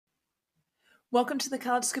Welcome to the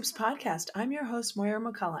College Scoops podcast. I'm your host, Moira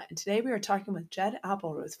McCullough, and today we are talking with Jed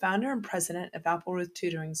Appleruth, founder and president of Appleruth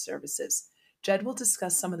Tutoring Services. Jed will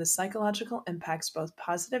discuss some of the psychological impacts, both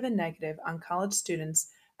positive and negative, on college students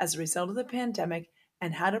as a result of the pandemic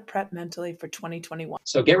and how to prep mentally for 2021.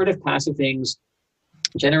 So get rid of passive things,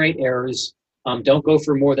 generate errors, don't go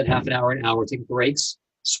for more than half an hour, take breaks,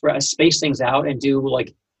 space things out and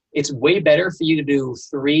it's way better for you to do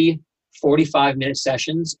 3 45-minute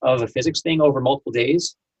sessions of a physics thing over multiple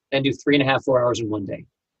days than do 3.5, 4 hours in one day.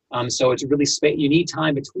 So it's really you need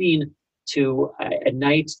time between to at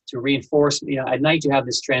night to reinforce, at night you have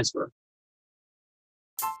this transfer.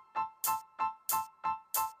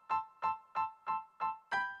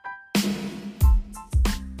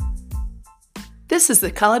 This is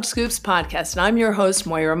the College Scoops podcast, and I'm your host,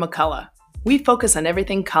 Moira McCullough. We focus on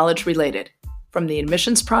everything college related, from the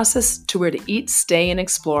admissions process to where to eat, stay, and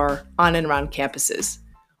explore on and around campuses.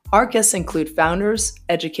 Our guests include founders,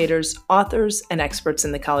 educators, authors, and experts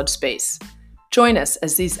in the college space. Join us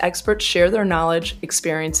as these experts share their knowledge,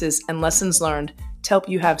 experiences, and lessons learned to help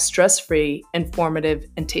you have stress-free, informative,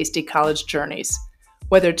 and tasty college journeys.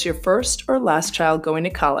 Whether it's your first or last child going to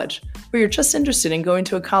college, or you're just interested in going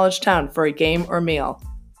to a college town for a game or meal,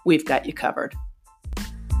 we've got you covered.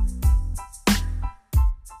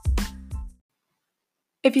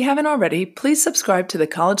 If you haven't already, please subscribe to the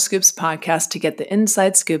College Scoops podcast to get the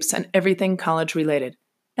inside scoops on everything college related,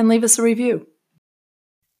 and leave us a review.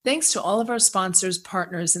 Thanks to all of our sponsors,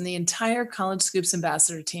 partners, and the entire College Scoops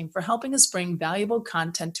ambassador team for helping us bring valuable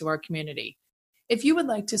content to our community. If you would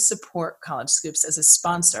like to support College Scoops as a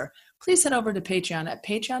sponsor, please head over to Patreon at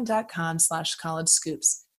patreon.com/College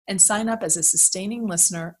Scoops and sign up as a sustaining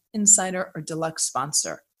listener, insider, or deluxe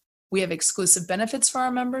sponsor. We have exclusive benefits for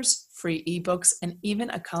our members, free ebooks, and even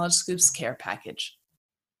a College Scoops care package.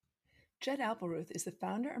 Jed Appleruth is the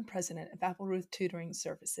founder and president of Appleruth Tutoring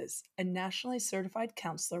Services. A nationally certified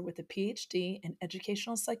counselor with a PhD in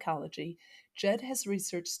educational psychology, Jed has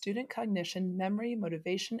researched student cognition, memory,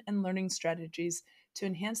 motivation, and learning strategies to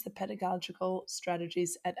enhance the pedagogical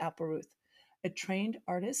strategies at Appleruth. A trained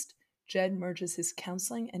artist, Jed merges his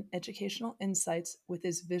counseling and educational insights with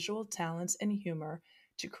his visual talents and humor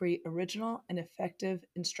to create original and effective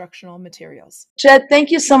instructional materials. Jed,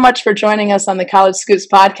 thank you so much for joining us on the College Scoops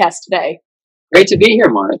podcast today. Great to be here,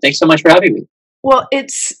 Mara. Thanks so much for having me. Well,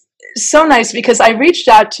 it's so nice because I reached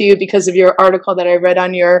out to you because of your article that I read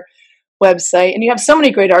on your website, and you have so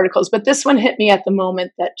many great articles, but this one hit me at the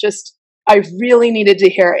moment that I really needed to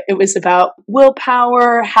hear it. It was about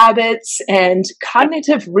willpower, habits, and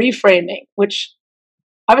cognitive reframing, which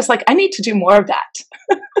I was like, I need to do more of that.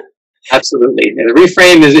 Absolutely. The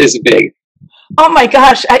reframe is big. Oh my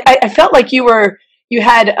gosh. I felt like you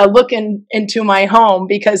had a look into my home,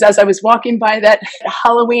 because as I was walking by that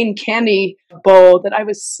Halloween candy bowl that I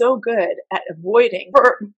was so good at avoiding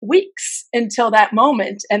for weeks until that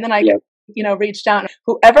moment. And then I reached out.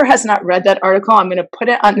 Whoever has not read that article, I'm going to put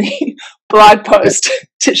it on the blog post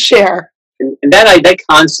to share. And that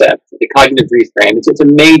concept, the cognitive reframe, it's a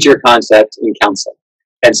major concept in counseling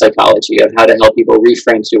and psychology of how to help people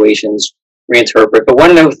reframe situations, reinterpret. But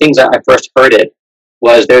one of the things I first heard it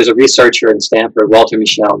was there's a researcher in Stanford, Walter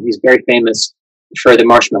Mischel. He's very famous for the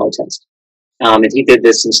marshmallow test. And he did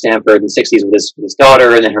this in Stanford in the 60s with his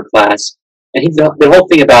daughter and then her class. And the whole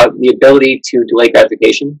thing about the ability to delay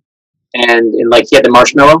gratification. And he had the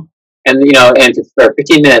marshmallow, and for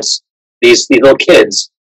 15 minutes, these little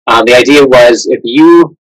kids, the idea was, if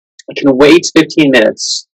you can wait 15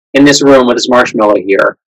 minutes in this room with this marshmallow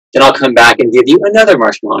here, then I'll come back and give you another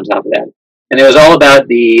marshmallow on top of that. And it was all about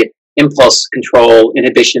the impulse control,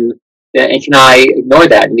 inhibition, and can I ignore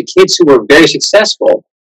that? And the kids who were very successful,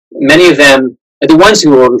 many of them, the ones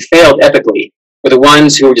who failed epically, were the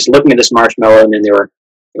ones who were just looking at this marshmallow and then they were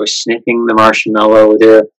sniffing the marshmallow.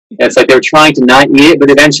 It's like they were trying to not eat it,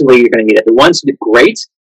 but eventually you're going to eat it. The ones who did great,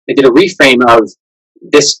 they did a reframe of,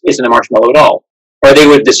 this isn't a marshmallow at all. Or they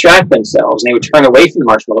would distract themselves and they would turn away from the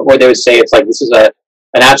marshmallow, or they would say, it's like, this is an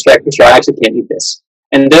abstract picture, I actually can't eat this.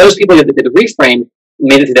 And those people that did the reframe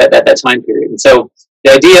made it through that time period. And so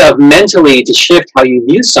the idea of mentally to shift how you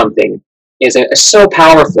view something is so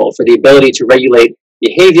powerful for the ability to regulate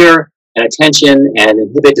behavior and attention and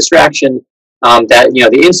inhibit distraction, that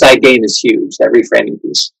the inside game is huge, that reframing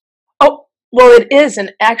piece. Oh, well, it is.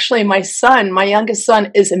 And actually, my youngest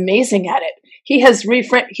son, is amazing at it. He has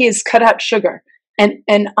cut out sugar.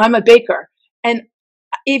 And I'm a baker. And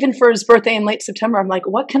even for his birthday in late September, I'm like,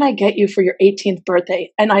 what can I get you for your 18th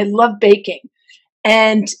birthday? And I love baking.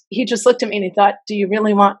 And he just looked at me and he thought, do you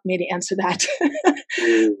really want me to answer that?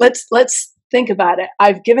 Let's think about it.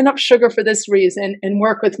 I've given up sugar for this reason and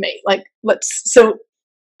work with me. Like, so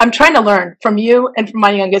I'm trying to learn from you and from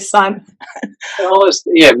my youngest son.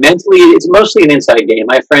 Mentally, it's mostly an inside game.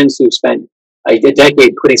 My friends who spent a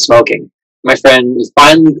decade quitting smoking. My friend has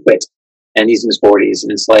finally quit, and he's in his 40s,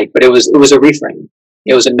 and it's like, but it was a reframe.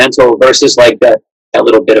 It was a mental versus like that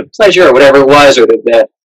little bit of pleasure or whatever it was, or the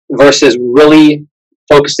versus really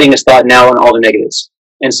focusing his thought now on all the negatives.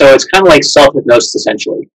 And so it's kind of like self-hypnosis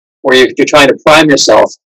essentially, where you're trying to prime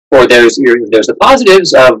yourself for there's the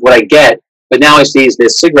positives of what I get, but now I see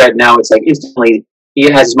this cigarette. Now it's like instantly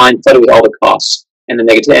he has his mind flooded with all the costs and the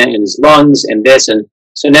negative and his lungs and this, and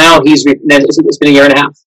so now it's been a year and a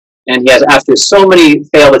half, and he has, after so many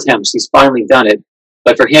failed attempts, he's finally done it.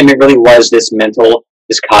 But for him, it really was this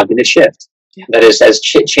cognitive shift that has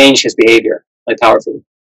changed his behavior like powerfully.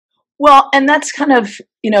 Well, and that's kind of,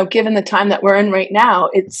 given the time that we're in right now,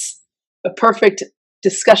 it's a perfect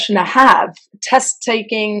discussion to have. Test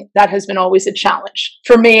taking, that has been always a challenge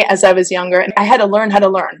for me as I was younger, and I had to learn how to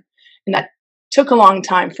learn, and that took a long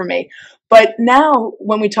time for me. But now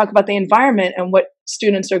when we talk about the environment and what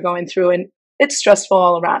students are going through, and it's stressful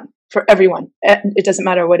all around for everyone. It doesn't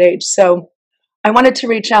matter what age. So I wanted to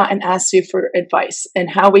reach out and ask you for advice and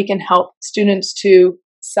how we can help students to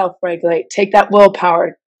self-regulate, take that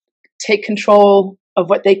willpower, take control of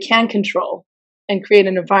what they can control, and create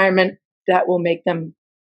an environment that will make them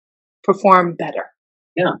perform better.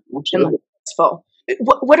 Yeah, absolutely.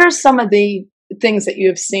 What are some of the things that you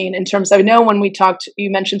have seen in terms of, I know when we talked, you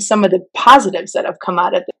mentioned some of the positives that have come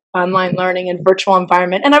out of the online learning and virtual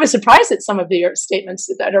environment. And I was surprised at some of your statements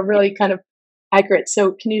that are really kind of accurate.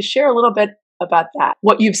 So can you share a little bit about that,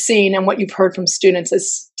 what you've seen and what you've heard from students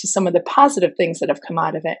as to some of the positive things that have come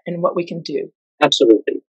out of it and what we can do?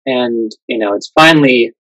 Absolutely. And,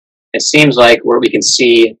 it seems like where we can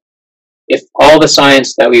see if all the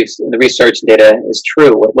science that the research data is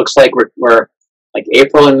true, it looks like we're like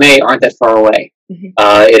April and May aren't that far away.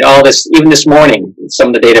 Mm-hmm. Even this morning, some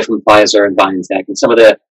of the data from Pfizer and BioNTech and some of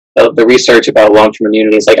the research about long-term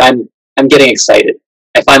immunity is like, I'm getting excited.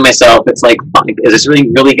 I find myself, it's like, is this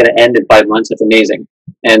really going to end in 5 months? That's amazing.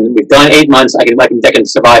 And we've done 8 months. I can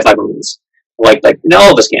survive 5 months. Like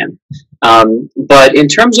all of us can. But in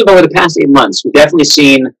terms of over the past 8 months, we've definitely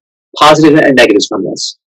seen positives and negatives from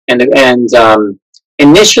this. And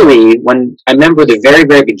initially, when I remember the very,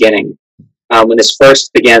 very beginning, when this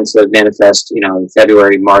first began to manifest, in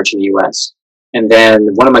February, March in the U.S. And then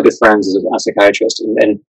one of my good friends is a psychiatrist,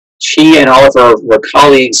 and she and all of her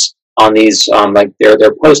colleagues on these,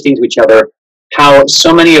 they're posting to each other how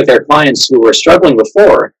so many of their clients who were struggling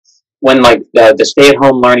before, when the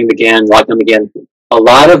stay-at-home learning began, lockdown began, a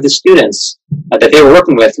lot of the students that they were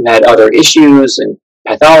working with who had other issues and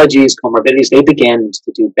pathologies, comorbidities, they began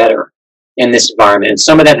to do better in this environment. And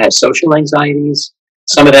some of them had social anxieties.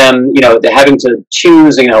 Some of them, they're having to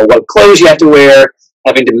choose, what clothes you have to wear,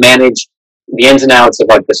 having to manage the ins and outs of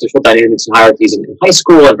the social dynamics and hierarchies in high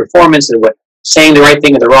school and performance and saying the right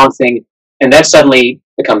thing and the wrong thing. And that suddenly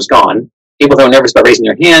becomes gone. People who are nervous about raising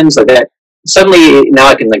their hands, like that, suddenly now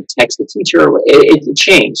I can text the teacher. It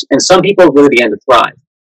changed. And some people really began to thrive.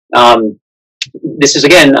 This is,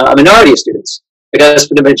 again, a minority of students, because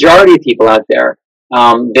for the majority of people out there,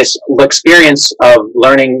 this experience of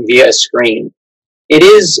learning via a screen, it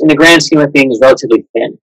is, in the grand scheme of things, relatively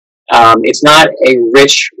thin. It's not a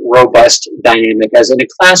rich, robust dynamic. As in a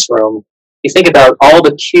classroom, you think about all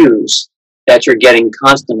the cues that you're getting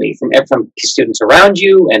constantly from students around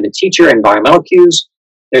you and the teacher, environmental cues.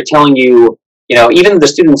 They're telling you, even the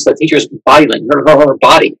students, the teacher's body language, her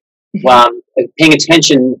body, paying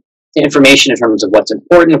attention to information in terms of what's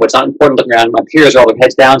important, what's not important, looking around. My peers are all their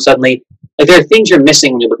heads down suddenly. There are things you're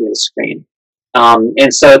missing when you're looking at the screen.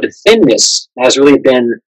 And so the thinness has really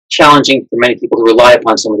been challenging for many people who rely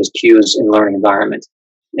upon some of those cues in the learning environment.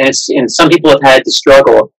 And some people have had to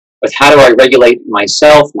struggle with, how do I regulate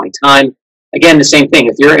myself, my time? Again, the same thing.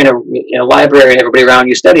 If you're in a library and everybody around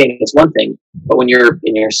you studying, it's one thing. But when you're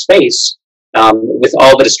in your space with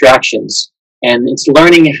all the distractions, and it's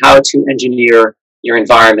learning how to engineer your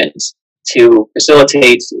environment to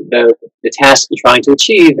facilitate the task you're trying to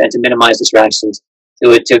achieve and to minimize distractions,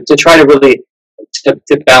 to try to really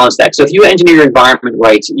to balance that. So if you engineer your environment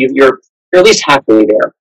right, you're at least halfway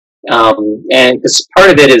there. And because part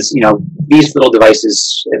of it is, these little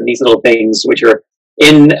devices and these little things which are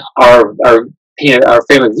in our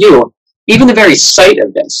frame of view, even the very sight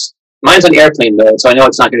of this. Mine's on airplane mode, so I know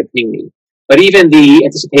it's not going to ping me. But even the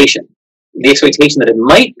anticipation, the expectation that it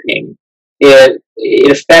might ping, it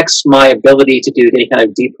affects my ability to do any kind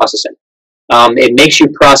of deep processing. It makes you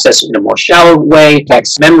process in a more shallow way, it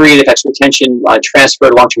affects memory, it affects retention, transfer,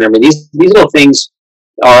 long-term memory. These little things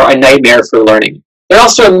are a nightmare for learning. They're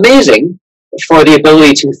also amazing for the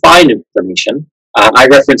ability to find information. I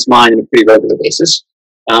reference mine on a pretty regular basis,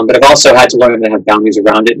 but I've also had to learn to have boundaries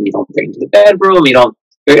around it, and you don't bring it to the bedroom.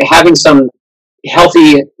 You're having some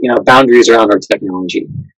healthy, boundaries around our technology.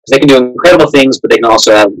 Because they can do incredible things, but they can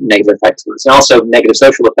also have negative effects on us, and also negative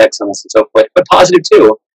social effects on us and so forth, but positive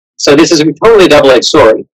too. So this is a totally double-edged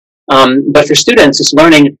sword. But for students, it's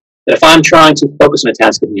learning that if I'm trying to focus on a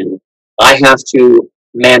task at hand, I have to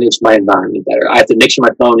manage my environment better. I have to make sure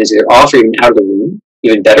my phone is either off or even out of the room,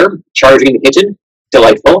 even better. Charging in the kitchen,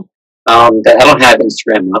 delightful. That I don't have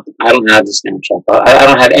Instagram up. I don't have the Snapchat up. I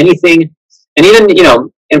don't have anything. And even,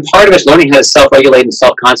 and part of it's learning how to self-regulate and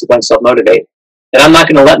self-consequence, self-motivate. That I'm not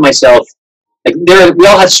going to let myself, we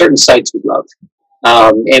all have certain sites we love.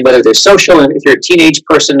 And whether they're social, and if you're a teenage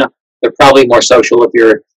person, they're probably more social. If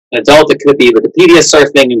you're an adult, it could be Wikipedia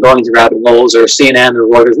surfing and going to rabbit holes or CNN or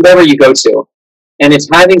Reuters, whatever you go to. And it's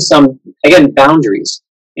having some, again, boundaries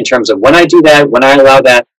in terms of when I do that, when I allow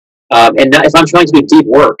that. And if I'm trying to do deep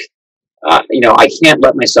work, I can't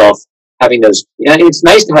let myself having those. It's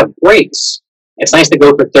nice to have breaks. It's nice to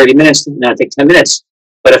go for 30 minutes and then take 10 minutes.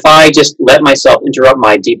 But if I just let myself interrupt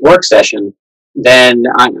my deep work session, then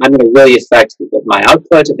I'm going to really affect my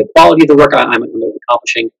output, the quality of the work I'm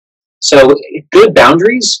accomplishing. So good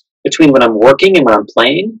boundaries between when I'm working and when I'm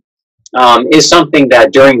playing is something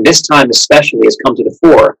that during this time especially has come to the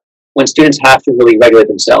fore when students have to really regulate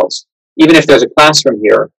themselves. Even if there's a classroom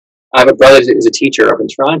here, I have a brother who's a teacher up in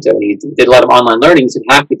Toronto, and he did a lot of online learning. He said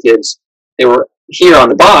half the kids, they were here on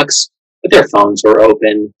the box, but their phones were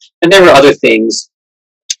open, and there were other things.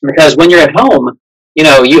 Because when you're at home,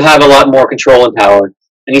 you have a lot more control and power.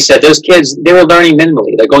 And he said those kids, they were learning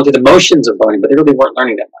minimally. They're going through the motions of learning, but they really weren't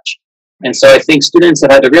learning that much. And so I think students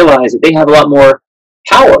have had to realize that they have a lot more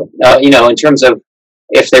power, in terms of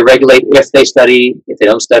if they regulate, if they study, if they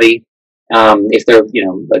don't study, if they're,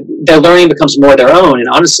 their learning becomes more their own. And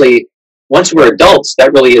honestly, once we're adults,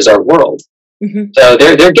 that really is our world. Mm-hmm. So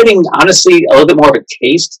they're getting, honestly, a little bit more of a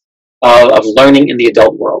taste of learning in the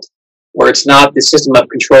adult world, where it's not the system of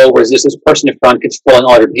control, where there's this person in front controlling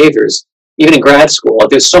all their behaviors. Even in grad school,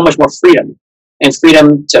 there's so much more freedom, and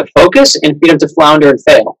freedom to focus and freedom to flounder and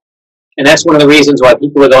fail. And that's one of the reasons why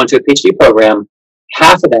people who go into a PhD program,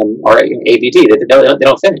 half of them are ABD. They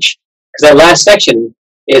don't finish. Because that last section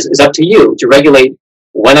is up to you to regulate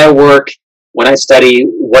when I work, when I study,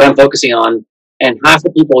 what I'm focusing on, and half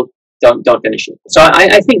the people don't finish it. So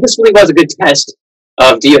I think this really was a good test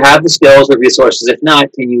of, do you have the skills or resources? If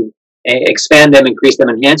not, can you expand them, increase them,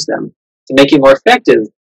 enhance them to make you more effective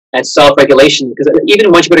at self-regulation? Because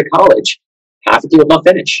even once you go to college, half the people don't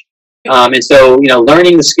finish. And so,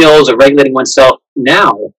 learning the skills of regulating oneself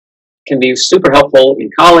now can be super helpful in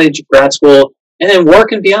college, grad school, and then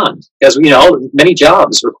work and beyond. Because, many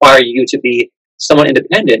jobs require you to be somewhat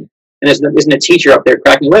independent. And there isn't a teacher up there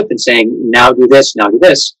cracking the whip and saying, now do this, now do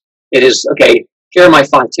this. It is, okay, here are my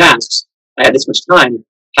 5 tasks. I have this much time.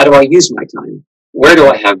 How do I use my time? Where do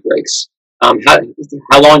I have breaks? How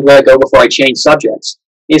long do I go before I change subjects?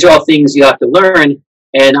 These are all things you have to learn.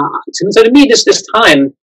 And so to me, this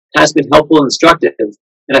time has been helpful and instructive.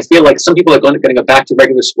 And I feel like some people are going to go back to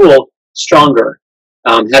regular school stronger,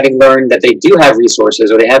 having learned that they do have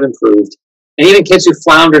resources or they have improved. And even kids who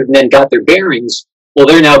floundered and then got their bearings, well,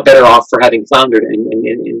 they're now better off for having floundered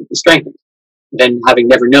and strengthened than having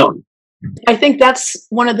never known. I think that's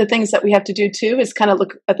one of the things that we have to do too, is kind of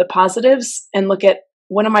look at the positives and look at,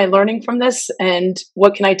 what am I learning from this and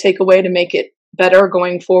what can I take away to make it better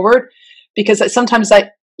going forward? Because sometimes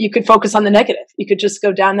you could focus on the negative. You could just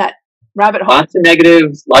go down that rabbit hole. Lots of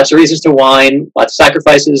negative, lots of reasons to whine, lots of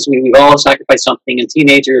sacrifices. We've all sacrificed something, and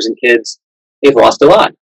teenagers and kids, they've lost a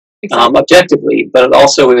lot. Exactly. Objectively, but it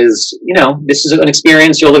also is, this is an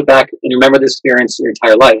experience. You'll look back and remember this experience your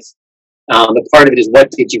entire life. But part of it is, what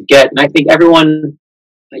did you get? And I think everyone,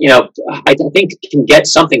 I think can get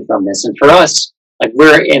something from this. And for us, like,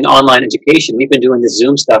 we're in online education. We've been doing this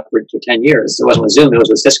Zoom stuff for 10 years. It wasn't with Zoom. It was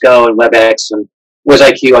with Cisco and WebEx and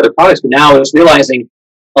WizIQ, other products. But now it's realizing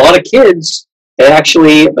a lot of kids, they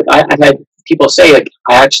actually, I've had people say,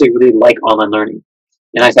 I actually really like online learning.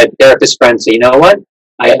 And I've had therapist friends say, you know what?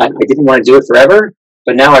 I didn't want to do it forever,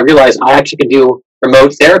 but now I realize I actually can do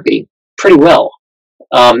remote therapy pretty well.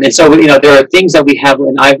 And so, there are things that we have,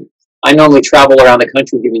 and I normally travel around the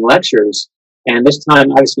country giving lectures, and this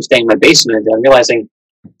time I was staying in my basement, and I'm realizing,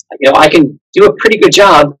 I can do a pretty good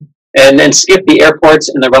job and then skip the airports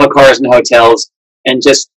and the rental cars and the hotels, and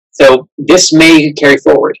so this may carry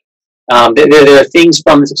forward. There are things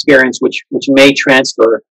from this experience which may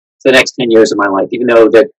transfer to the next 10 years of my life, even though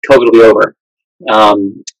that COVID will be over.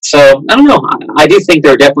 So I don't know. I do think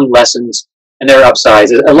there are definitely lessons and there are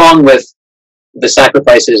upsides, along with the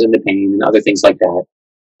sacrifices and the pain and other things like that.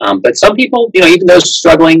 But some people, even those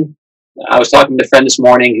struggling, I was talking to a friend this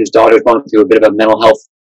morning whose daughter was going through a bit of a mental health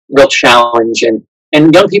real challenge,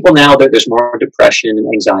 and young people now, there's more depression and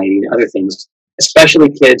anxiety and other things, especially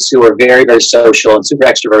kids who are very, very social and super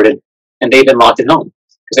extroverted, and they've been locked at home.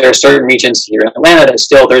 Because there are certain regions here in Atlanta that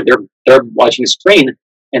still they're watching a screen,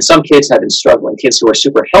 and some kids have been struggling. Kids who are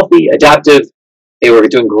super healthy, adaptive, they were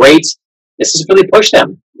doing great. This has really pushed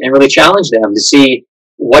them and really challenged them to see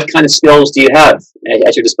what kind of skills do you have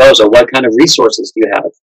at your disposal, what kind of resources do you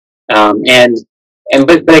have.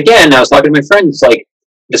 But again, I was talking to my friends, like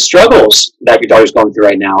the struggles that your daughter's going through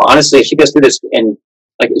right now. Honestly, if she goes through this, and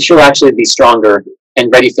like she'll actually be stronger and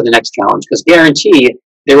ready for the next challenge, because guarantee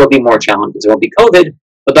there will be more challenges. There won't be COVID,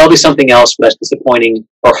 but there'll be something else that's disappointing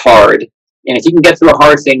or hard. And if you can get through a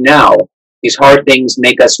hard thing now, these hard things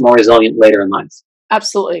make us more resilient later in life.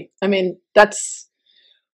 Absolutely. I mean, I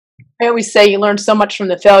always say you learn so much from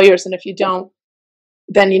the failures, and if you don't,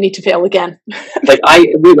 then you need to fail again. Like I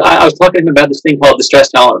was talking to him about this thing called distress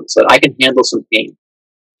tolerance, that I can handle some pain,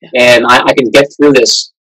 and I can get through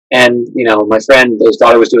this. And my friend, his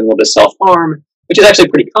daughter was doing a little bit of self-harm, which is actually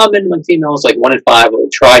pretty common among females. Like 1 in 5 will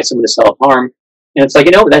try some of the self-harm, and it's like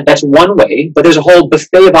that's one way, but there's a whole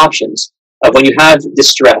buffet of options. Of when you have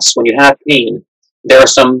distress, when you have pain, there are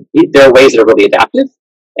ways that are really adaptive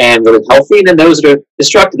and really healthy, and then those that are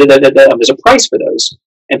destructive. There's a price for those.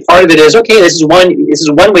 And part of it is, okay, this is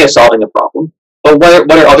one way of solving a problem, but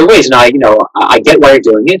what are other ways? And I get why you're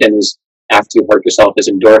doing it, and after you hurt yourself, there's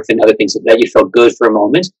endorphin, other things that you feel good for a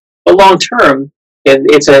moment, but long term,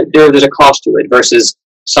 there's a cost to it. Versus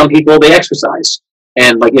some people, they exercise,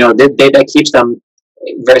 and that keeps them.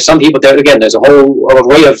 Some people, again, there's a whole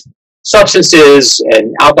array of substances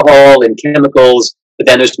and alcohol and chemicals, but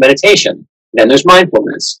then there's meditation, then there's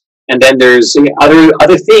mindfulness, and then there's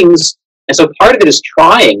other things. And so part of it is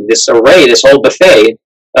trying this array, this whole buffet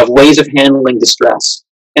of ways of handling distress,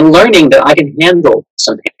 and learning that I can handle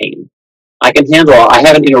some pain. I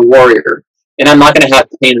have an inner warrior, and I'm not going to have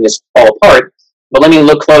pain in this fall apart, but let me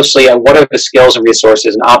look closely at what are the skills and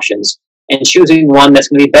resources and options, and choosing one that's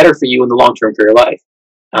going to be better for you in the long term for your life.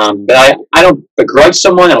 But I don't begrudge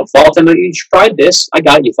someone, I don't fault them. You tried this, I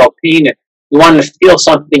got it, you felt pain, you wanted to feel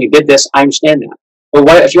something, you did this, I understand that. But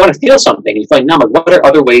what if you want to feel something, you feel like, no, but what are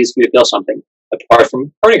other ways for you to feel something apart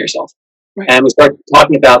from hurting yourself? Right. And we start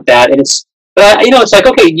talking about that, and it's like,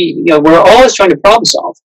 okay, we're always trying to problem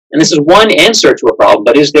solve, and this is one answer to a problem,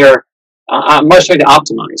 but is there, I'm always trying to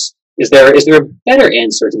optimize. Is there a better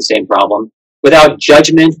answer to the same problem without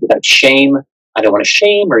judgment, without shame? I don't want to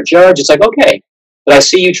shame or judge. It's like, okay, but I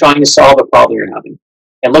see you trying to solve a problem you're having,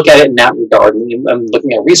 and look at it in that regard. And I'm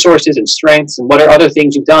looking at resources and strengths, and what are other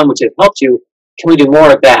things you've done which have helped you. Can we do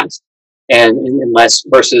more of that, and less,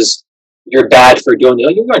 versus you're bad for doing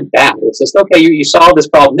it? You aren't bad. It's just, okay, you solve this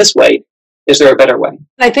problem this way. Is there a better way?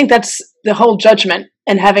 I think that's the whole judgment,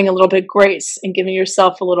 and having a little bit of grace and giving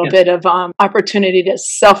yourself a little bit of opportunity to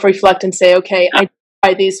self-reflect and say, okay, I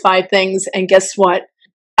tried these 5 things, and guess what?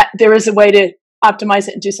 There is a way to optimize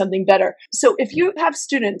it and do something better. So if you have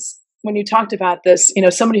students, when you talked about this,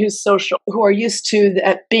 somebody who's social, who are used to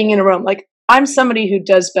being in a room, like I'm somebody who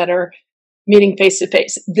does better meeting face to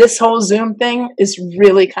face. This whole Zoom thing is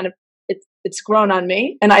really kind of, it's grown on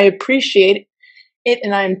me, and I appreciate it,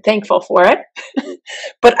 and I'm thankful for it.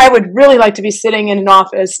 But I would really like to be sitting in an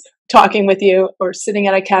office talking with you, or sitting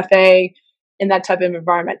at a cafe in that type of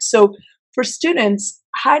environment. So for students,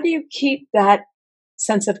 how do you keep that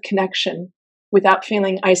sense of connection without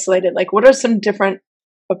feeling isolated? Like, what are some different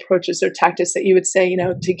approaches or tactics that you would say,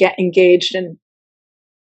 to get engaged and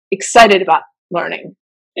excited about learning?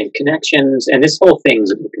 And connections, and this whole thing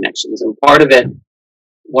is about connections. And part of it,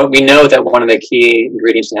 what we know that one of the key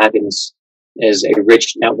ingredients to happiness is a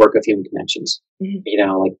rich network of human connections.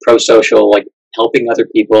 Mm-hmm. Like pro-social, like helping other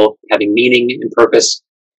people, having meaning and purpose,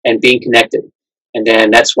 and being connected. And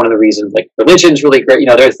then that's one of the reasons, like religion's really great.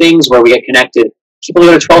 There are things where we get connected. People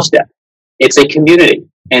go to 12-step. It's a community,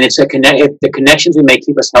 and it's the connections we make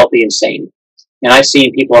keep us healthy and sane. And I've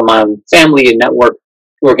seen people in my own family and network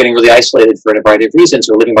who are getting really isolated for a variety of reasons,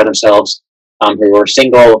 who are living by themselves, who are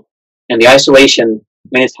single. And the isolation,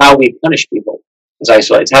 it's how we punish people, is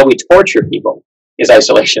isolation. It's how we torture people, is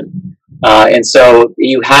isolation. And so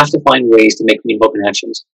you have to find ways to make meaningful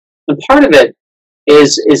connections. And part of it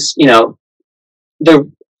is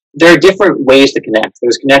there are different ways to connect.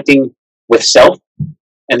 There's connecting with self,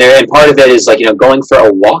 and part of it is like, going for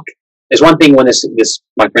a walk There's one thing when this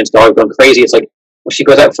my friend's dog going crazy. It's like when she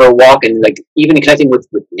goes out for a walk and like even connecting with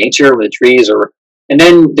nature, with the trees, and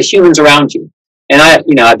then the humans around you. And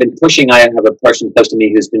I've been pushing. I have a person close to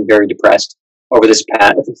me who's been very depressed over this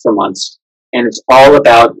past for months, and it's all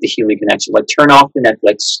about the human connection. Like turn off the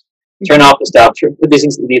Netflix, turn off the stuff.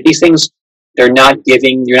 These things, they're not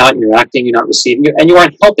giving. You're not interacting. You're not receiving, and you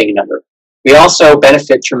aren't helping another. We also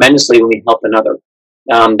benefit tremendously when we help another.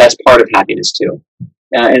 That's part of happiness too.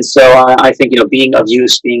 And so I think being of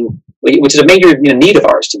use, which is a major need of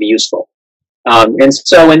ours to be useful. And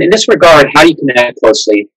so in this regard, how do you connect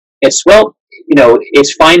closely? It's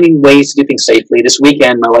it's finding ways to do things safely. This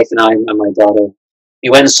weekend, my wife and I and my daughter, we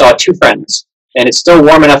went and saw two friends, and it's still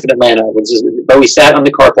warm enough in Atlanta, but we sat on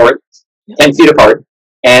the carport, 10 feet apart,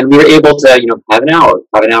 and we were able to have an hour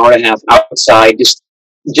and a half outside, just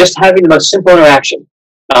having the most simple interaction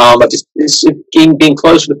of just being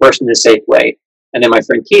close to the person in a safe way. And then my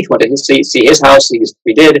friend Keith went to see his house.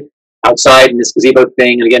 We did outside in this gazebo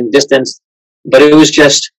thing, and again, distance. But it was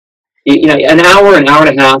just, an hour and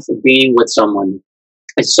a half of being with someone.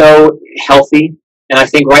 It's so healthy. And I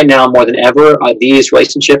think right now, more than ever, these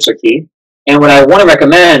relationships are key. And what I want to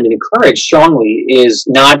recommend and encourage strongly is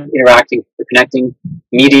not interacting or connecting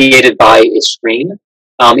mediated by a screen.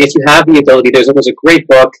 If you have the ability, there's a great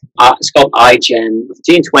book. It's called iGen,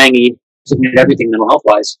 Gene Twangy, looking at everything mental health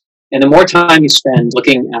wise. And the more time you spend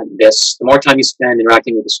looking at this, the more time you spend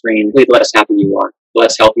interacting with the screen, the less happy you are, the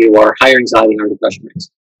less healthy you are, higher anxiety, higher depression rates.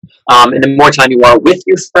 And the more time you are with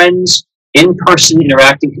your friends, in person,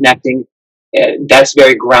 interacting, connecting, that's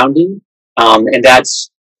very grounding, and that's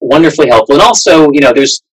wonderfully helpful. And also,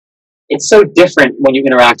 it's so different when you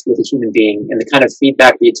interact with a human being and the kind of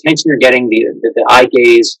feedback, the attention you're getting, the eye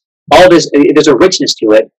gaze, all this, there's a richness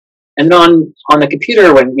to it. And on the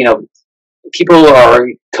computer, when, people are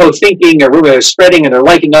co-thinking or they're spreading and they're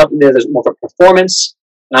liking up, and there's more of a performance,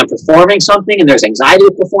 and I'm performing something, and there's anxiety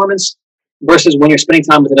with performance, versus when you're spending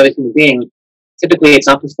time with another human being, typically it's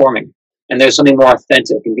not performing, and there's something more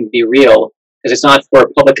authentic and can be real, because it's not for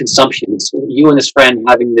public consumption. It's you and this friend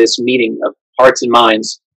having this meeting of hearts and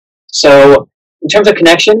minds. So in terms of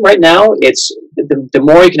connection right now, it's the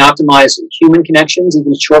more you can optimize human connections,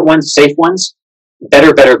 even short ones, safe ones,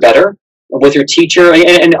 better, with your teacher.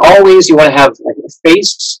 And always you want to have a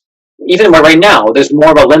face. Even right now, there's more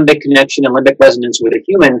of a limbic connection and limbic resonance with a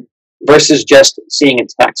human versus just seeing a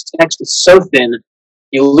text. Text is so thin,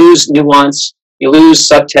 you lose nuance, you lose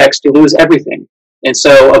subtext, you lose everything. And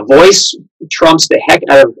so a voice trumps the heck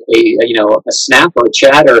out of a snap or a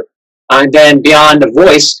chat, and then beyond the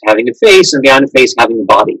voice, having a face, and beyond the face, having a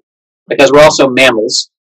body. Because we're also mammals.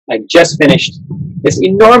 I just finished this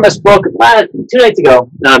enormous book 2 nights ago,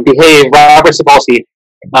 Behave, Robert Sapolsky,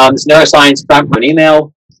 this neuroscience from an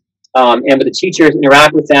email, and with the teachers,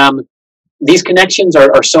 interact with them. These connections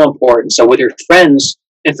are so important. So with your friends,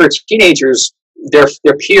 and for teenagers, their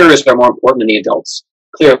peers are more important than the adults,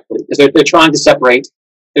 clearly, because they're trying to separate,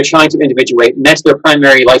 they're trying to individuate, and that's their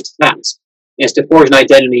primary life task, is to forge an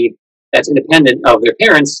identity that's independent of their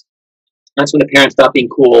parents. That's when the parents stop being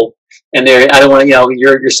cool, and I don't want to,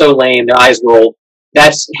 you're so lame, their eyes roll.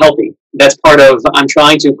 That's healthy. That's part of, I'm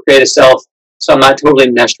trying to create a self, so I'm not totally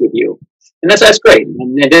enmeshed with you. And that's great.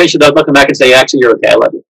 And then they'll come back and say, actually, you're okay, I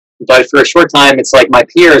love you. But for a short time, it's like my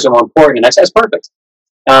peers are more important, and that's perfect.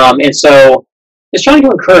 And so just trying to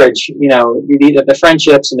encourage, the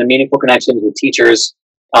friendships and the meaningful connections with teachers,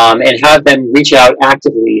 and have them reach out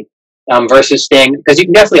actively, versus staying, because you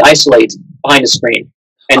can definitely isolate behind a screen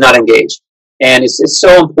and not engage. And it's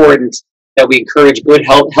so important that we encourage good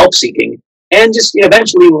help seeking, and just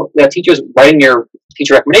eventually the teachers writing your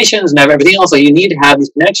teacher recommendations and everything else. Like, you need to have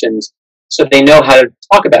these connections so they know how to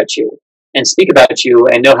talk about you and speak about you,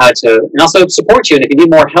 and know how to, and also support you. And if you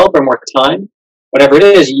need more help or more time, whatever it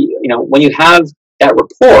is, when you have that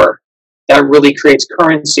rapport, that really creates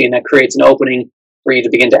currency, and that creates an opening for you to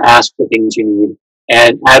begin to ask for things you need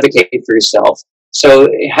and advocate for yourself. So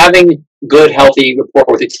having good, healthy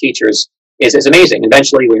rapport with your teachers is amazing.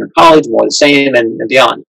 Eventually, when you're in college, more the same, and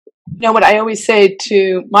beyond. What I always say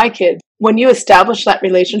to my kids, when you establish that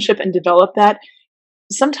relationship and develop that,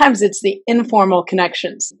 sometimes it's the informal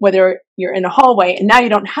connections, whether you're in a hallway and now you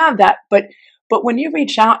don't have that, but when you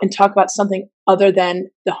reach out and talk about something other than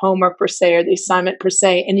the homework per se or the assignment per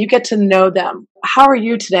se, and you get to know them, how are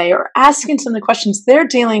you today? Or asking some of the questions, they're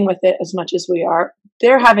dealing with it as much as we are.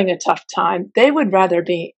 They're having a tough time. They would rather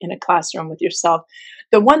be in a classroom with yourself.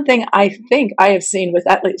 The one thing I think I have seen with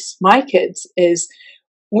at least my kids is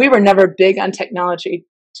we were never big on technology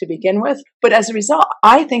to begin with. But as a result,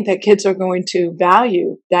 I think that kids are going to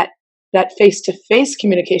value that face-to-face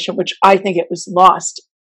communication, which I think it was lost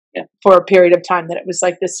for a period of time, that it was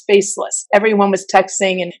like this faceless. Everyone was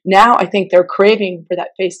texting, and now I think they're craving for that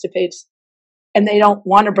face-to-face, and they don't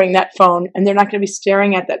want to bring that phone, and they're not going to be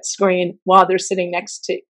staring at that screen while they're sitting next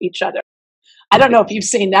to each other. I don't know if you've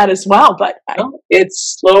seen that as well, but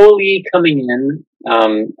it's slowly coming in.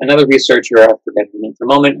 Another researcher, I'll forget her name for a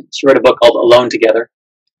moment, she wrote a book called Alone Together.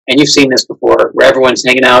 And you've seen this before, where everyone's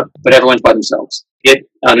hanging out, but everyone's by themselves. You get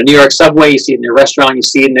on a New York subway, you see it in a restaurant,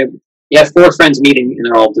 you have 4 friends meeting, and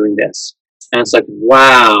they're all doing this. And it's like,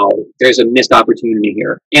 wow, there's a missed opportunity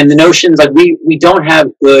here. And the notions, like, we don't have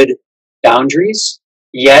good boundaries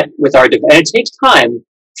yet with our, and it takes time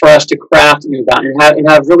for us to craft and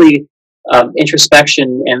have really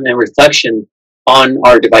introspection and reflection on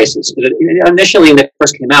our devices. Initially, when it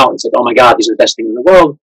first came out, it's like, oh my God, these are the best things in the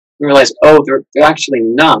world. We realize, oh, they're actually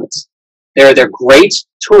not. They're great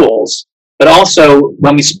tools, but also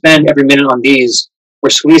when we spend every minute on these,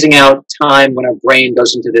 we're squeezing out time when our brain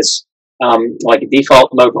goes into this like a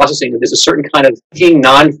default mode processing. There's a certain kind of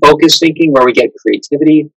non-focused thinking where we get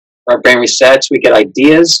creativity, our brain resets, we get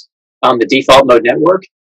ideas, the default mode network.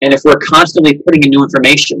 And if we're constantly putting in new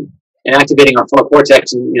information and activating our frontal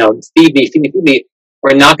cortex and, feed me,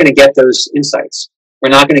 we're not going to get those insights. We're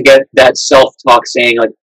not going to get that self-talk saying,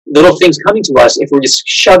 like, little things coming to us if we're just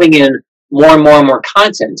shoving in more and more and more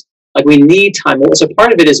content. Like, we need time. So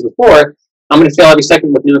part of it is before, I'm going to fail every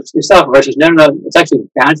second with new stuff. Versus, no, it's actually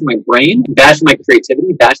bad for my brain, bad for my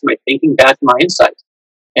creativity, bad for my thinking, bad for my insight.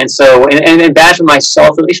 And so, and bad for my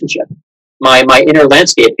self-relationship. My inner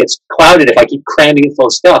landscape gets clouded if I keep cramming it full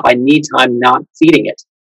of stuff. I need time not feeding it.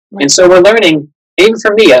 Right. And so we're learning, even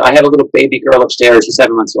for me, I have a little baby girl upstairs, she's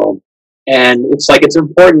 7 months old. And it's like, it's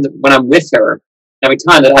important that when I'm with her, every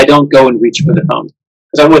time, that I don't go and reach for the phone.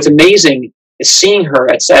 Because what's amazing is seeing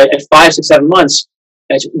her at 5, 6, 7 months,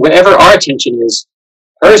 wherever our attention is,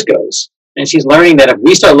 hers goes. And she's learning that if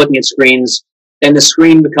we start looking at screens, then the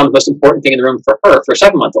screen becomes the most important thing in the room for her, for a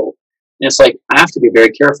 7-month-old. And it's like, I have to be very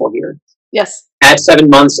careful here. Yes. At 7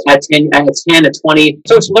 months, at 10, at 20.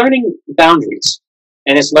 So it's learning boundaries.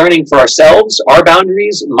 And it's learning for ourselves, our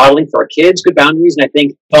boundaries, modeling for our kids, good boundaries. And I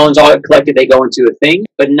think phones all collected, they go into a thing,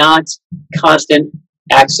 but not constant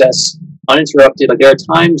access, uninterrupted. Like, there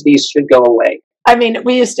are times these should go away. I mean,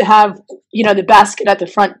 we used to have, the basket at the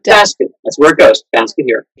front desk. Basket. That's where it goes. Basket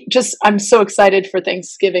here. I'm so excited for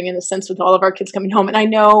Thanksgiving in the sense with all of our kids coming home. And I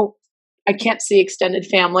know I can't see extended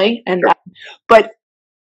family, but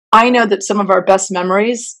I know that some of our best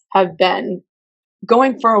memories have been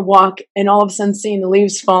going for a walk and all of a sudden seeing the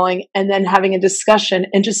leaves falling and then having a discussion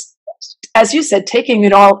and just, as you said, taking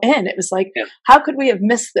it all in. It was like, how could we have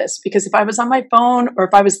missed this? Because if I was on my phone or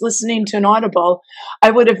if I was listening to an Audible,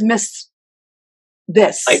 I would have missed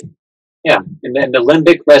this. And then the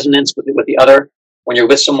limbic resonance with the other, when you're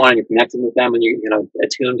with someone and you're connected with them and you're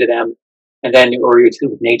attuned to them, and then or you're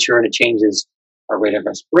attuned with nature, and it changes our rate of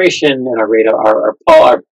respiration and our rate of our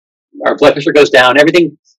blood pressure goes down.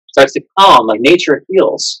 Everything starts to calm. Like, nature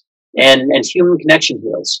heals, and human connection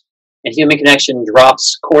heals, and human connection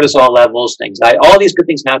drops cortisol levels, anxiety. All these good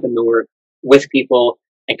things happen when we're with people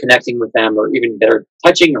and connecting with them, or even better,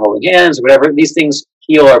 touching or holding hands or whatever. These things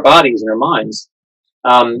heal our bodies and our minds.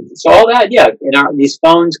 So all that, these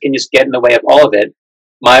phones can just get in the way of all of it.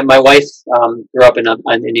 My wife grew up in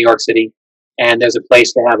New York City, and there's a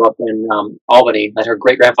place they have up in Albany that her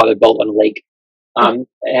great grandfather built on a lake. And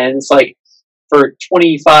it's like, for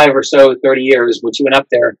 25 or so, 30 years, when she went up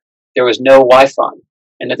there, there was no Wi-Fi.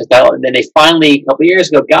 And then they finally, a couple of years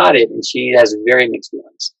ago, got it, and she has very mixed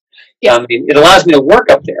feelings. Yeah. I mean, it allows me to work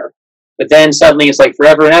up there, but then suddenly it's like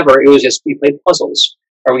forever and ever, it was just, we played puzzles,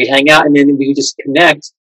 or we hang out, and then we just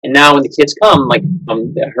connect. And now when the kids come, like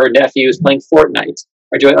her nephew is playing Fortnite,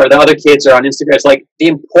 or the other kids are on Instagram. It's like the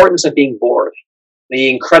importance of being bored, the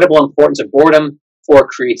incredible importance of boredom for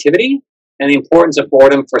creativity, and the importance of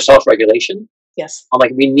boredom for self-regulation. Yes.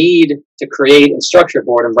 Like, we need to create and structure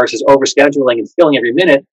boredom versus overscheduling and filling every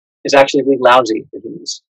minute is actually really lousy for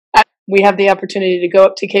humans. We have the opportunity to go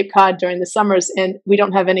up to Cape Cod during the summers, and we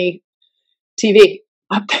don't have any TV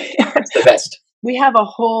up there. It's the best. We have a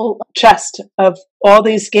whole chest of all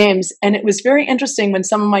these games, and it was very interesting when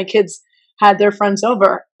some of my kids had their friends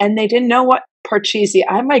over, and they didn't know what Parcheesi.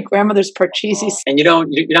 I have my grandmother's Parcheesi. And you're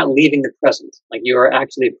not leaving the present. Like, you are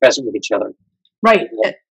actually present with each other. Right.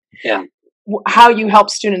 Yeah. How you help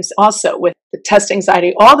students also with the test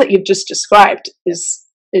anxiety, all that you've just described is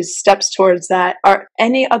steps towards that. Are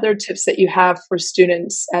any other tips that you have for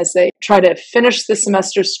students as they try to finish the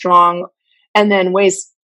semester strong, and then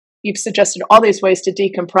ways you've suggested all these ways to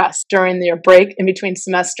decompress during their break in between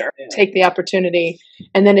semester, take the opportunity,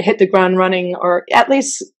 and then to hit the ground running, or at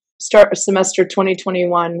least start a semester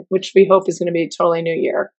 2021, which we hope is going to be a totally new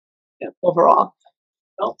year overall.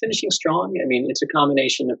 Well, finishing strong. I mean, it's a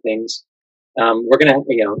combination of things. We're going to,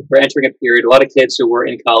 we're entering a period. A lot of kids who were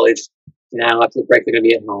in college now after the break, they're going to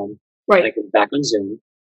be at home, right? Like back on Zoom.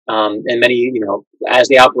 And many, as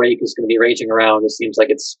the outbreak is going to be raging around, it seems like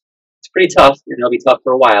it's pretty tough, and it'll be tough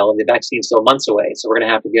for a while. And the vaccine's still months away, so we're going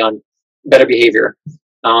to have to be on better behavior.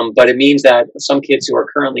 But it means that some kids who are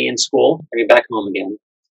currently in school are going back home again,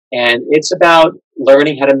 and it's about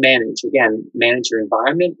learning how to manage. Again, manage your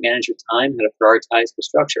environment, manage your time, how to prioritize the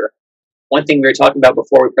structure. One thing we were talking about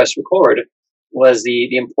before we pressed record was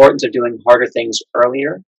the importance of doing harder things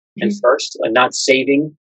earlier and first, and not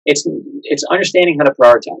saving. It's understanding how to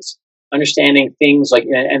prioritize, understanding things like,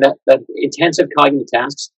 and that intensive cognitive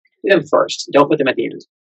tasks, do them first. Don't put them at the end.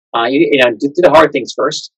 Do the hard things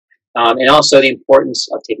first. And also the importance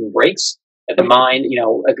of taking breaks. That the mind,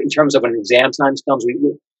 in terms of when exam times comes,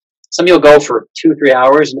 some people go for 2-3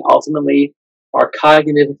 hours, and ultimately our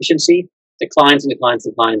cognitive efficiency declines and declines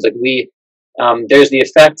and declines. Like there's the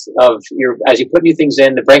effect of as you put new things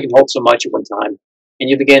in, the brain can hold so much at one time, and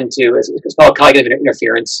you begin to, it's called cognitive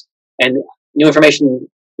interference, and new information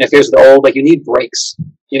interferes with old. Like you need breaks.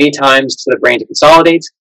 You need times for the brain to consolidate.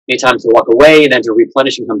 You need time to walk away and then to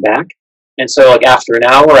replenish and come back. And so, like after an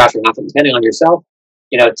hour, after half, depending on yourself,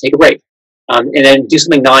 take a break, and then do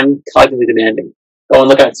something non-cognitively demanding. Go and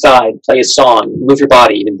look outside, play a song, move your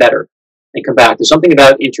body even better, and come back. There's something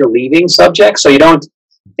about interleaving subjects, so you don't.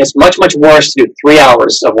 It's much worse to do 3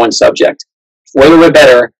 hours of one subject. Way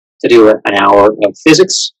better to do an hour of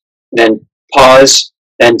physics, then pause,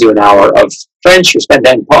 then do an hour of French, or spend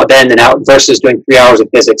then an hour versus doing 3 hours of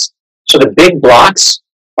physics. So the big blocks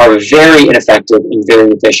are very ineffective and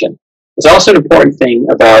very inefficient. There's also an important thing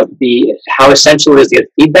about how essential it is to get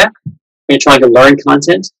feedback when you're trying to learn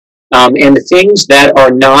content. And the things that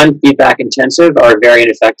are non-feedback intensive are very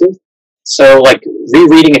ineffective. So like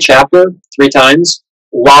rereading a chapter 3 times,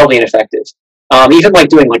 wildly ineffective. Even like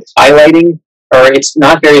doing like highlighting, or it's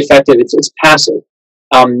not very effective. It's passive.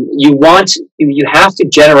 You have to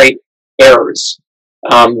generate errors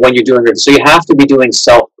when you're doing it. So you have to be doing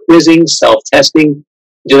self-quizzing, self-testing,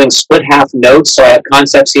 doing split half notes. So I have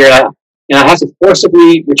concepts here, and I have to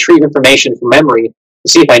forcibly retrieve information from memory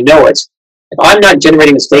to see if I know it. If I'm not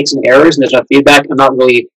generating mistakes and errors and there's no feedback, I'm not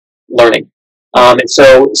really learning. And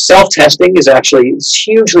so self-testing is actually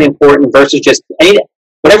hugely important versus just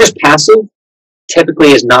whatever's passive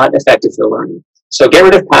typically is not effective for learning. So get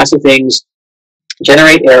rid of passive things,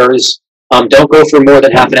 generate errors, don't go for more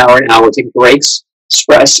than half an hour, take breaks,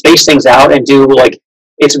 space things out, and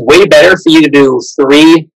it's way better for you to do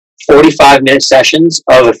 3 45-minute sessions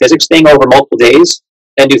of a physics thing over multiple days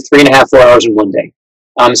than do 3.5-4 hours in one day.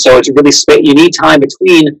 So it's really you need time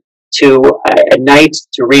between at night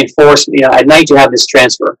to reinforce. At night you have this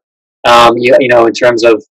transfer. In terms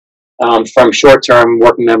of from short-term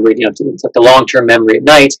working memory, to the long-term memory at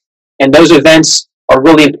night, and those events are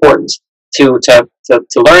really important to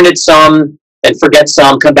learn it some, then forget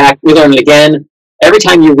some, come back, relearn it again. Every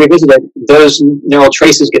time you revisit it, those neural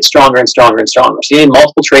traces get stronger and stronger and stronger. So you need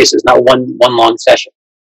multiple traces, not one long session.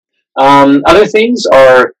 Other things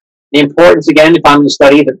are the importance, again, if I'm going to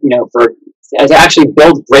study, to actually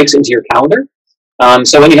build breaks into your calendar.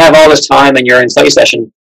 So when you have all this time and you're in study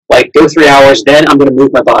session, like go 3 hours, then I'm going to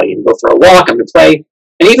move my body and go for a walk, I'm going to play,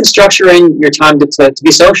 and even structuring your time to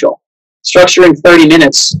be social. Structuring 30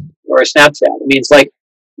 minutes or a Snapchat. I mean, it's like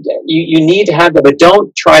you need to have that, but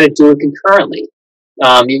don't try to do it concurrently.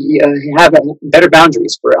 You have better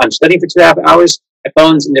boundaries. I'm studying for 2.5 hours, my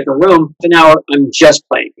phone's in a different room. An hour, I'm just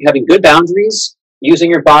playing. Having good boundaries,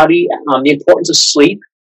 using your body, the importance of sleep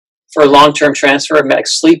for long-term transfer.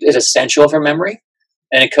 Sleep is essential for memory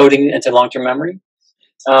and encoding into long-term memory.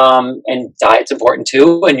 And diet's important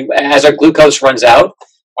too. And as our glucose runs out,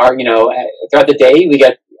 throughout the day, we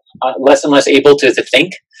get less and less able to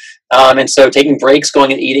think. And so taking breaks,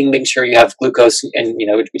 going and eating, making sure you have glucose and,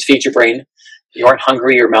 which feeds your brain. You aren't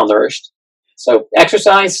hungry or malnourished. So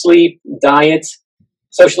exercise, sleep, diet,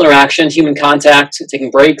 social interaction, human contact, taking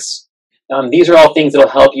breaks. These are all things that will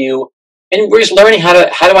help you. And we're just learning how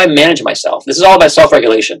do I manage myself? This is all about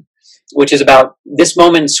self-regulation, which is about this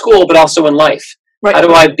moment in school, but also in life. Right. How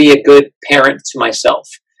do I be a good parent to myself?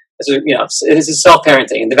 This is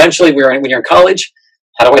self-parenting. And eventually when you're in college,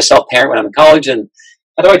 how do I self-parent when I'm in college? And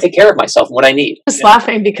how do I take care of myself and what I need? I'm just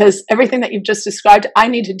laughing because everything that you've just described, I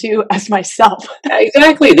need to do as myself.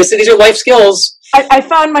 Exactly. These are life skills. I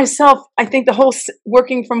found myself, I think the whole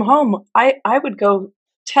working from home, I would go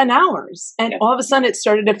 10 hours and all of a sudden it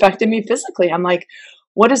started affecting me physically. I'm like,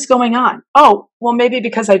 what is going on? Oh, well, maybe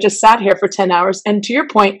because I just sat here for 10 hours. And to your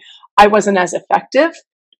point, I wasn't as effective.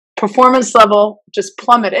 Performance level just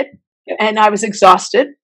plummeted, and I was exhausted,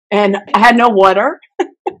 and I had no water.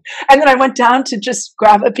 And then I went down to just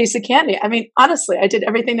grab a piece of candy. I mean, honestly, I did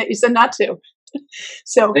everything that you said not to.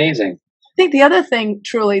 So Amazing. I think the other thing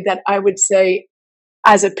truly that I would say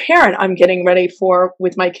as a parent, I'm getting ready for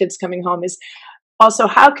with my kids coming home is also,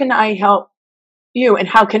 how can I help you, and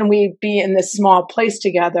how can we be in this small place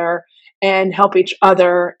together and help each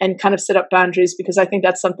other and kind of set up boundaries? Because I think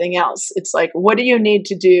that's something else. It's like, what do you need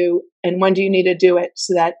to do and when do you need to do it,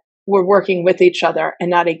 so that we're working with each other and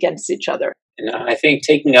not against each other. And I think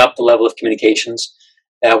taking up the level of communications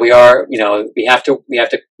that we are, we have to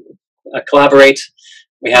collaborate.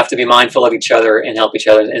 We have to be mindful of each other and help each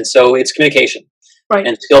other. And so it's communication, right?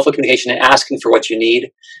 And skillful communication, and asking for what you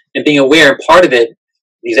need and being aware. And part of it,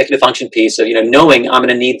 the executive function piece of, knowing I'm going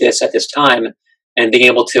to need this at this time and being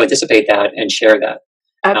able to anticipate that and share that.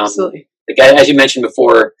 Absolutely. As you mentioned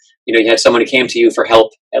before, you had someone who came to you for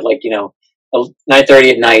help at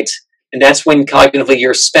 9:30 at night, and that's when cognitively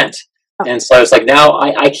you're spent. And so it's like, now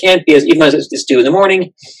I can't be even though it's due in the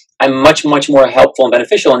morning, I'm much, much more helpful and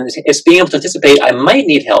beneficial. And it's being able to anticipate I might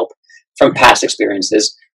need help from past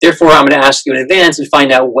experiences. Therefore, I'm going to ask you in advance and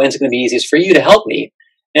find out when's going to be easiest for you to help me.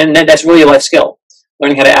 And that's really a life skill,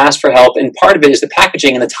 learning how to ask for help. And part of it is the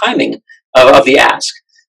packaging and the timing of the ask,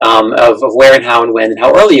 of where and how and when and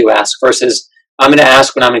how early you ask, versus I'm going to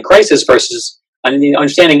ask when I'm in crisis, versus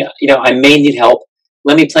understanding, I may need help.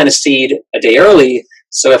 Let me plant a seed a day early.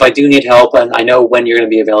 So if I do need help, and I know when you're going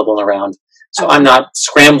to be available and around. So I'm not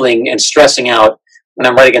scrambling and stressing out when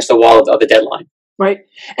I'm right against the wall of the deadline. Right.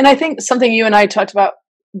 And I think something you and I talked about,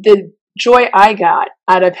 the joy I got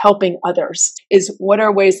out of helping others is, what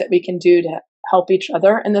are ways that we can do to help each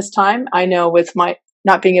other in this time? I know with my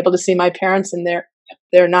not being able to see my parents, and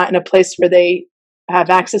they're not in a place where they have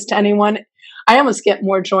access to anyone, I almost get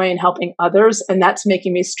more joy in helping others, and that's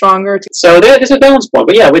making me stronger. So there's a balance point.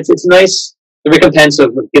 But yeah, it's nice, the recompense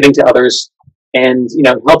of giving to others and,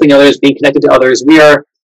 helping others, being connected to others. We're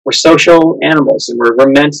social animals, and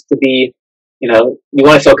we're meant to be, we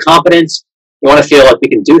want to feel competent. We want to feel like we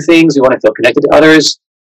can do things. We want to feel connected to others.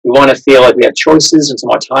 We want to feel like we have choices and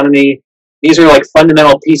some autonomy. These are like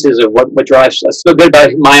fundamental pieces of what drives us. So good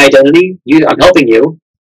about my identity. I'm helping you,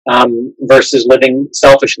 versus living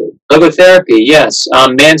selfishly. Logotherapy, yes.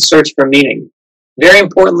 Man's Search for Meaning. Very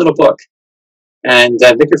important little book. And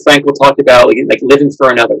Viktor Frankl talked about like living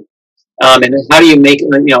for another. And how do you make,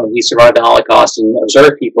 he survived the Holocaust and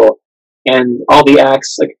observed people and all the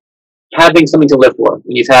acts, like having something to live for.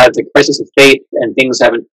 When you've had the crisis of faith and things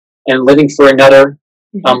haven't, and living for another,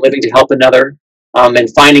 living to help another, and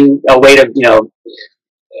finding a way to,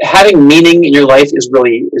 having meaning in your life is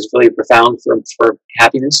really profound for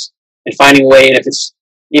happiness, and finding a way. And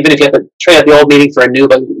even if you have to trade out the old meaning for a new,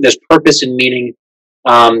 but there's purpose and meaning.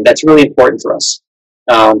 That's really important for us,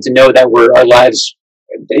 to know that our lives,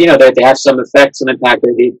 that they have some effect, some impact,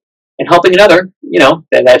 and helping another,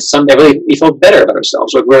 that really, we feel better about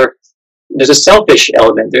ourselves. Like there's a selfish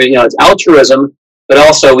element there, it's altruism, but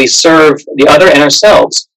also we serve the other and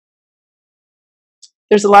ourselves.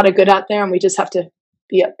 There's a lot of good out there, and we just have to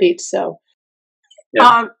be upbeat. So,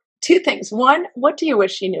 yeah. Two things. One, what do you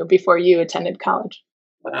wish you knew before you attended college?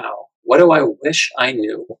 Wow. What do I wish I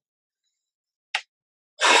knew?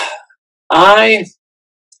 I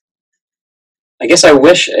guess I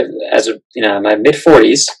wish, as in my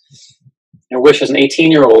mid-40s, I wish as an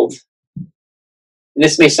 18-year-old, and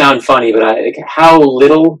this may sound funny, but how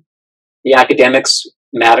little the academics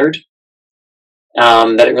mattered,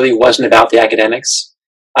 that it really wasn't about the academics.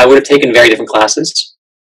 I would have taken very different classes.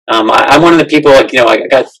 I'm one of the people, I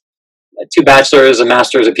got 2 bachelors, a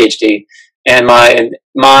master's, a PhD, and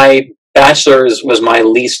my bachelor's was my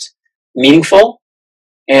least meaningful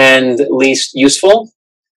and least useful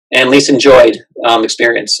and least enjoyed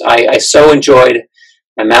experience. I so enjoyed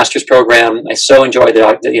my master's program. I so enjoyed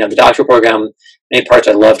the doctoral program. Many parts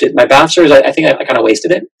I loved it. My bachelor's, I think I kind of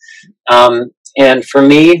wasted it. And for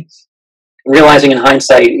me, realizing in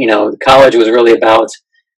hindsight, college was really about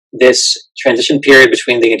this transition period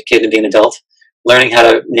between being a kid and being an adult, learning how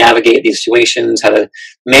to navigate these situations, how to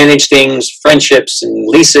manage things, friendships and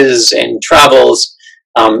leases and travels,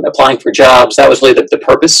 applying for jobs. That was really the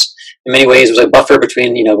purpose. In many ways, it was a buffer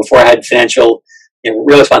between, before I had financial,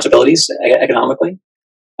 real responsibilities economically.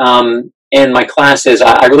 In my classes,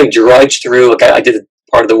 I really drudged through, I did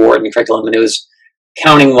part of the Wharton curriculum, and it was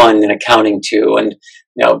accounting 1 and accounting 2, and,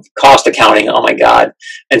 cost accounting, oh my God,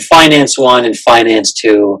 and finance 1 and finance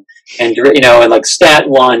 2, and, and like stat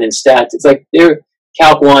 1 and stat, it's like,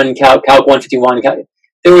 calc 1, calc 151,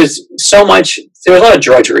 there was a lot of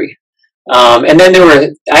drudgery. And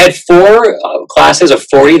then I had four classes of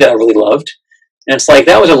 40 that I really loved. And it's like,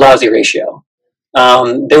 that was a lousy ratio.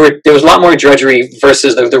 There was a lot more drudgery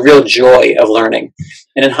versus the real joy of learning.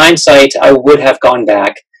 And in hindsight, I would have gone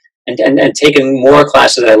back and taken more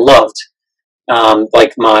classes that I loved,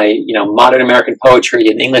 like my modern American poetry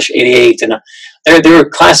and English 88, and there were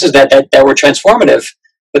classes that were transformative,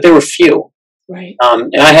 but there were few. Right.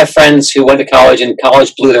 And I have friends who went to college, and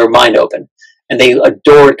college blew their mind open, and they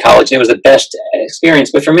adored college, and it was the best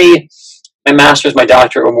experience. But for me, my master's, my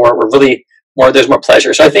doctorate were really more. There's more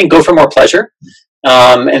pleasure. So I think go for more pleasure,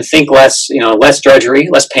 and think less drudgery,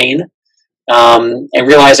 less pain, and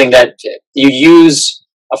realizing that you use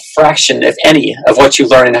a fraction, if any, of what you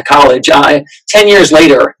learn in college. 10 years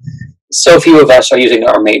later, so few of us are using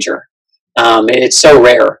our major. It's so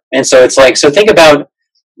rare. And so it's like, so think about,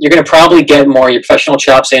 you're going to probably get more of your professional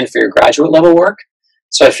chops in for your graduate level work.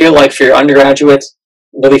 So I feel like for your undergraduate,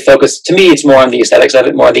 really focus, to me, it's more on the aesthetics of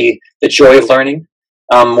it, more the joy of learning,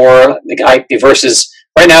 more versus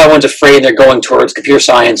right now everyone's afraid they're going towards computer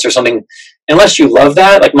science or something. Unless you love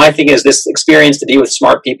that, like my thing is this experience to deal with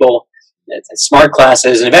smart people, smart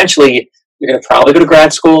classes, and eventually you're going to probably go to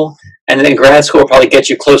grad school, and then grad school will probably get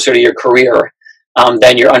you closer to your career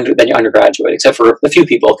than your undergraduate, except for a few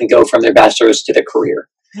people can go from their bachelor's to their career.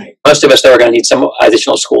 Right. Most of us, though, are going to need some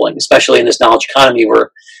additional schooling, especially in this knowledge economy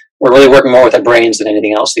where we're really working more with our brains than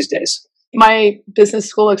anything else these days. My business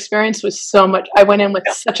school experience was so much. I went in with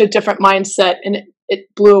such a different mindset, and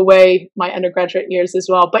it blew away my undergraduate years as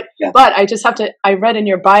well. But I just have to, I read in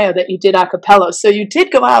your bio that you did a cappella. So you did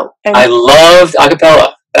go out. I loved a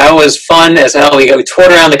cappella. That was fun as hell. We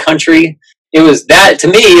toured around the country. It was that, to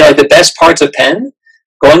me, like the best parts of Penn,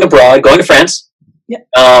 going abroad, going to France,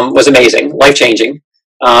 was amazing, life-changing.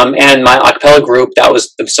 And my a cappella group, that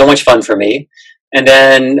was so much fun for me. And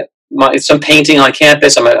then some painting on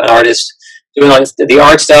campus. I'm an artist, doing like the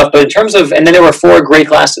art stuff. But in terms of, and then there were 4 great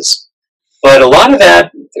classes. But a lot of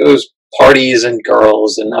that, it was parties and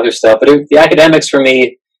girls and other stuff. But the academics for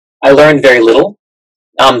me, I learned very little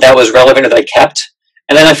that was relevant or that I kept.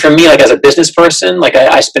 And then for me, like as a business person, like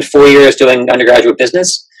I spent 4 years doing undergraduate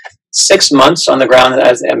business, 6 months on the ground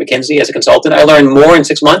at McKinsey as a consultant. I learned more in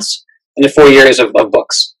 6 months than the 4 years of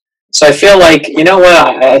books. So I feel like, you know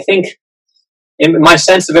what, I think my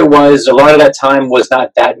sense of it was a lot of that time was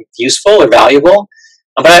not that useful or valuable.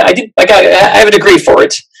 But I have a degree for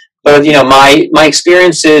it. But my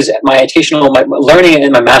experiences, my learning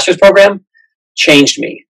in my master's program changed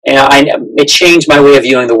me, and it changed my way of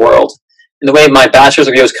viewing the world. And the way my bachelor's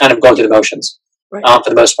degree was kind of going through the motions, right, for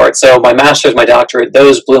the most part. So my master's, my doctorate,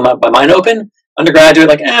 those blew my mind open. Undergraduate,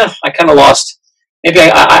 like, I kind of lost. Maybe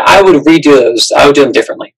I would redo those. I would do them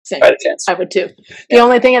differently. If I had a chance. I would too. The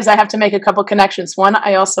only thing is I have to make a couple connections. One,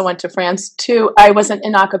 I also went to France. 2, I wasn't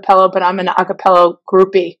in a cappella, but I'm an a cappella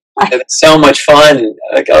groupie. It's so much fun.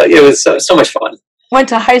 It was so much fun. Went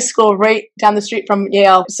to high school right down the street from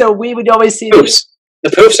Yale. So we would always see Poofs.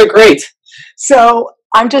 The Poofs are great. So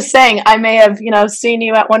I'm just saying, I may have, seen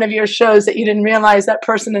you at one of your shows that you didn't realize that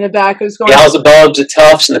person in the back who's going. The Beelzebubs, the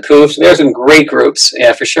Tufts, and the Poofs. There's some great groups.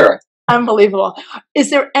 Yeah, for sure. Unbelievable. Is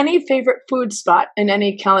there any favorite food spot in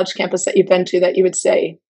any college campus that you've been to that you would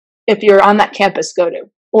say, if you're on that campus, go to,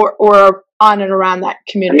 or on and around that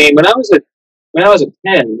community? I mean, when I was at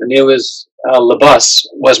Penn, it was La Bus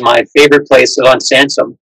was my favorite place. It was on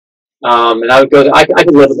Sansom, and I would go. I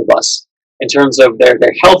could live in La Bus in terms of their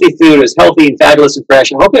healthy food. It was healthy and fabulous and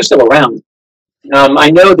fresh. I hope they're still around.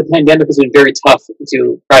 I know the pandemic has been very tough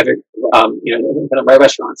to private,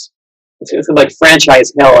 restaurants. It's like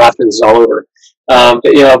franchise hell after this is all over.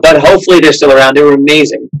 But hopefully they're still around. They were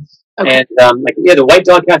amazing. Okay. And the White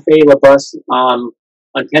Dog Cafe, La Bus, on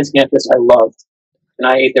Penn's campus, I loved, and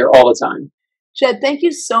I ate there all the time. Jed, thank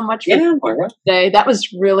you so much for today. That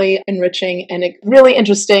was really enriching and really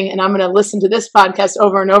interesting, and I'm going to listen to this podcast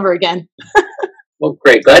over and over again. Well,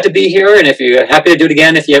 great. Glad to be here, and if you're happy to do it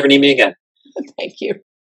again if you ever need me again. Thank you.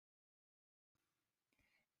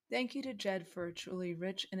 Thank you to Jed for a truly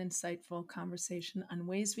rich and insightful conversation on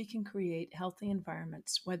ways we can create healthy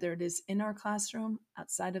environments, whether it is in our classroom,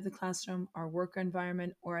 outside of the classroom, our work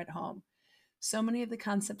environment, or at home. So many of the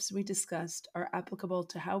concepts we discussed are applicable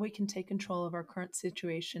to how we can take control of our current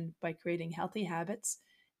situation by creating healthy habits,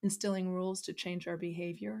 instilling rules to change our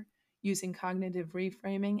behavior, using cognitive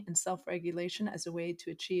reframing and self-regulation as a way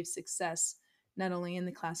to achieve success, not only in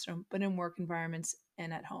the classroom, but in work environments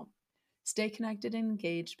and at home. Stay connected and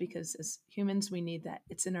engaged because as humans, we need that.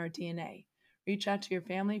 It's in our DNA. Reach out to your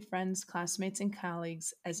family, friends, classmates, and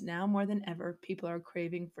colleagues, as now more than ever, people are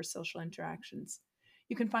craving for social interactions.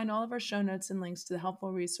 You can find all of our show notes and links to the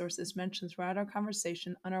helpful resources mentioned throughout our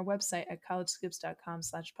conversation on our website at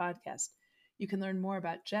collegescoops.com/podcast. You can learn more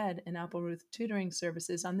about Jed and Appleruth tutoring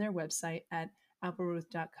services on their website at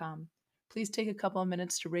appleruth.com. Please take a couple of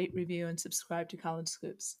minutes to rate, review, and subscribe to College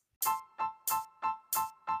Scoops.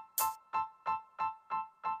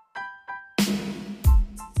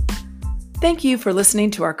 Thank you for listening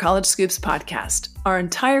to our College Scoops podcast. Our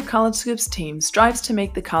entire College Scoops team strives to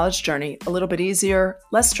make the college journey a little bit easier,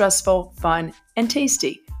 less stressful, fun, and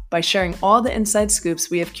tasty by sharing all the inside scoops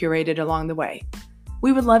we have curated along the way.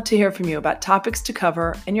 We would love to hear from you about topics to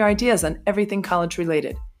cover and your ideas on everything college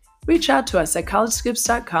related. Reach out to us at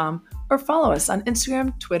collegescoops.com or follow us on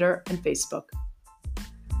Instagram, Twitter, and Facebook.